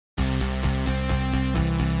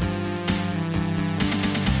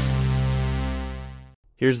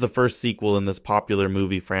Here's the first sequel in this popular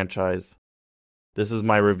movie franchise. This is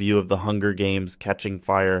my review of The Hunger Games: Catching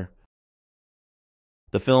Fire.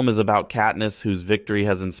 The film is about Katniss, whose victory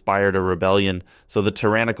has inspired a rebellion, so the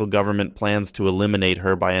tyrannical government plans to eliminate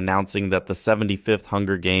her by announcing that the 75th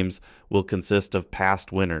Hunger Games will consist of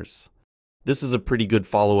past winners. This is a pretty good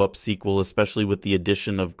follow-up sequel, especially with the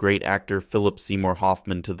addition of great actor Philip Seymour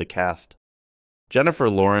Hoffman to the cast.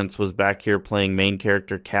 Jennifer Lawrence was back here playing main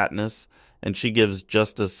character Katniss, and she gives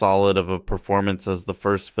just as solid of a performance as the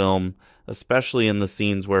first film, especially in the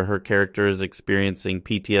scenes where her character is experiencing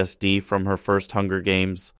PTSD from her first Hunger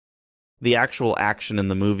Games. The actual action in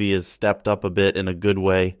the movie is stepped up a bit in a good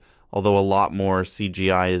way, although a lot more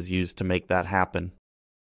CGI is used to make that happen.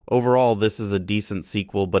 Overall, this is a decent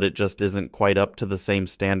sequel, but it just isn't quite up to the same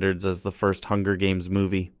standards as the first Hunger Games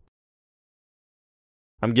movie.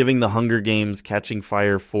 I'm giving The Hunger Games: Catching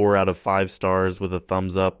Fire 4 out of 5 stars with a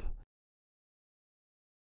thumbs up.